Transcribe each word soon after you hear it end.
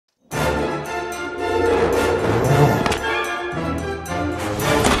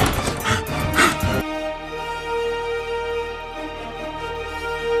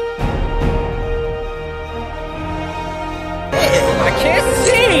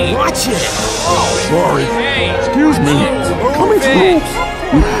Sorry. Excuse me. Coming through.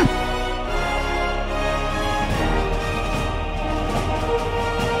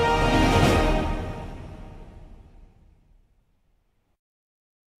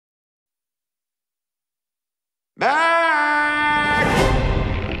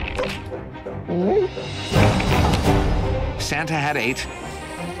 Santa had 8.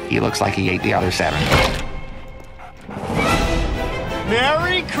 He looks like he ate the other 7.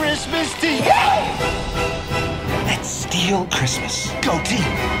 Merry Christmas to you! Let's steal Christmas. Go team!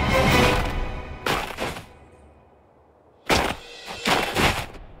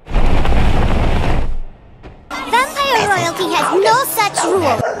 Vampire royalty has no such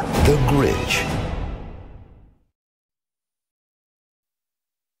rule. The Grinch.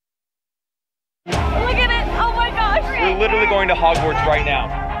 Look at it! Oh my gosh! We're literally going to Hogwarts right now.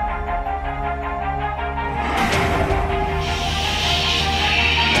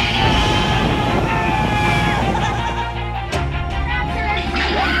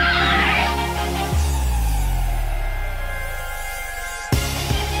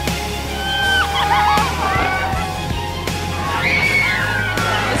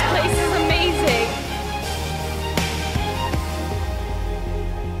 This place is amazing!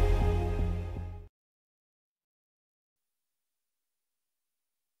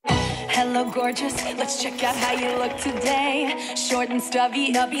 Hello, gorgeous. Let's check out how you look today. Short and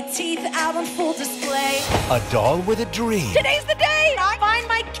stubby teeth out on full display. A doll with a dream Today's the day! Find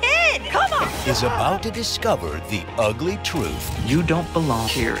my kid! Come on! is about to discover the ugly truth. You don't belong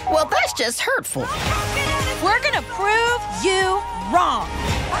here. Well, that's just hurtful. We're gonna prove you wrong.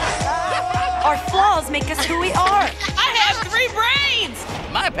 Our flaws make us who we are. I have 3 brains!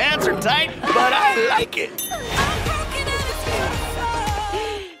 My pants are tight, but I like it.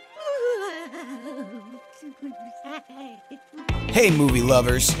 Hey movie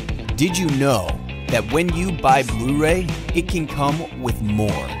lovers, did you know that when you buy Blu-ray, it can come with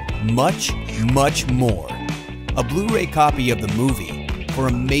more, much more. A Blu-ray copy of the movie for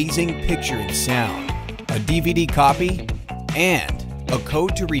amazing picture and sound, a DVD copy, and a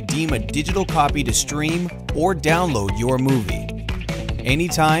code to redeem a digital copy to stream or download your movie.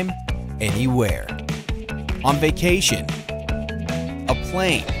 Anytime, anywhere. On vacation, a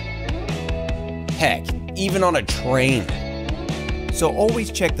plane, heck, even on a train. So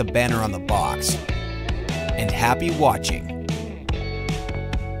always check the banner on the box. And happy watching.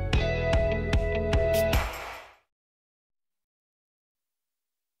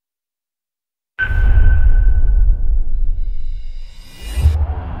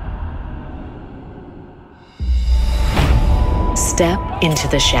 Step into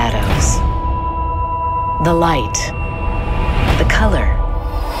the shadows. The light. The color.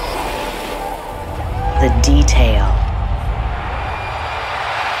 The detail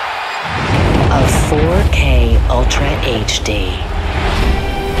of 4K Ultra HD.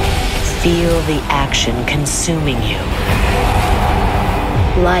 Feel the action consuming you.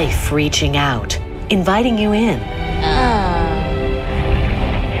 Life reaching out, inviting you in.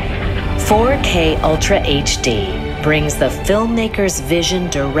 4K Ultra HD brings the filmmaker's vision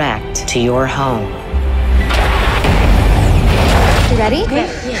direct to your home. You ready?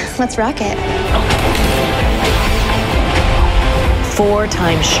 Yes. Let's rock it. 4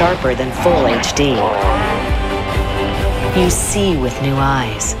 times sharper than full HD. You see with new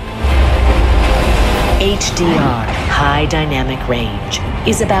eyes. HDR, high dynamic range,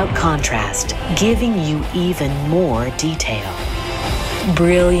 is about contrast, giving you even more detail.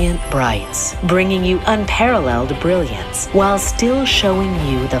 Brilliant brights, bringing you unparalleled brilliance, while still showing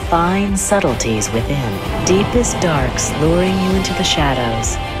you the fine subtleties within. Deepest darks luring you into the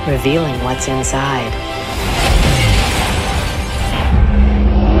shadows, revealing what's inside.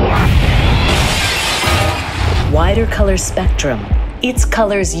 Wider color spectrum. It's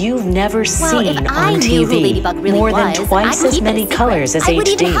colors you've never seen on TV. More than twice as many colors as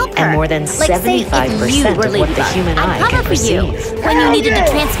HD, and more than 75% of what the human eye can perceive. When you needed to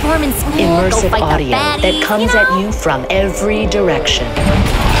transform in school, Immersive audio that comes at you from every direction.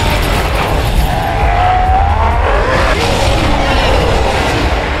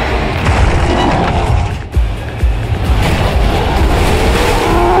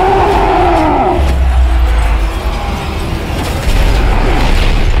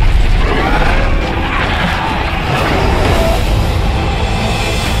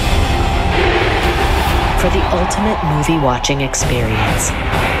 For the ultimate movie watching experience,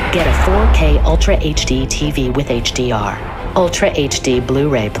 get a 4K Ultra HD TV with HDR, Ultra HD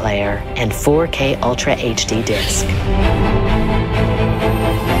Blu-ray player, and 4K Ultra HD disc.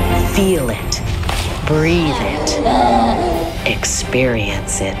 Feel it, breathe it,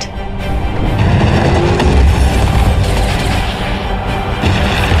 experience it.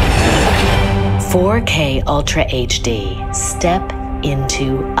 "4K Ultra HD. Step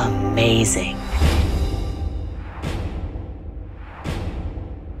into amazing."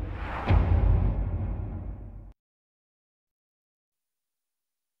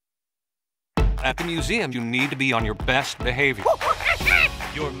 At the museum, you need to be on your best behavior.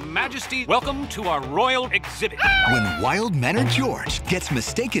 Your Majesty, welcome to our royal exhibit. When wild-mannered George gets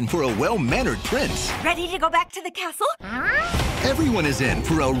mistaken for a well-mannered prince, Ready to go back to the castle? everyone is in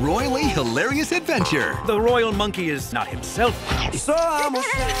for a royally hilarious adventure. The royal monkey is not himself.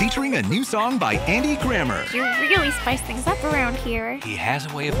 Featuring a new song by Andy Grammer. You really spice things up around here. He has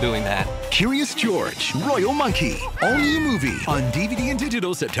a way of doing that. Curious George, Royal Monkey. All new movie on DVD and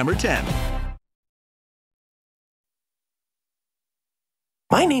digital September 10th.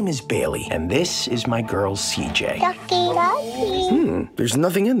 My name is Bailey, and this is my girl, CJ. Ducky, ducky. There's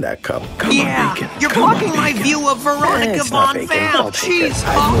nothing in that cup. Come on, Bacon. You're blocking my view of Veronica Von Vamp. She's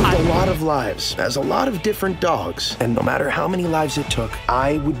I've lived a lot of lives, as a lot of different dogs. And no matter how many lives it took,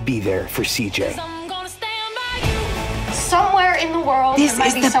 I would be there for CJ. Somewhere in the world, This there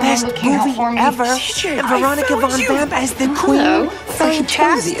is might be the someone best looking out movie for me. ever. CJ, And Veronica Von Vamp as the queen.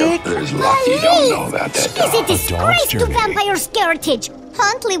 Fantastic. There's luck you don't know about that dog. It's a disgrace to Vampire's heritage.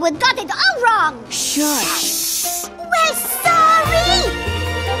 Huntley would got it all wrong. Shush. We're sorry.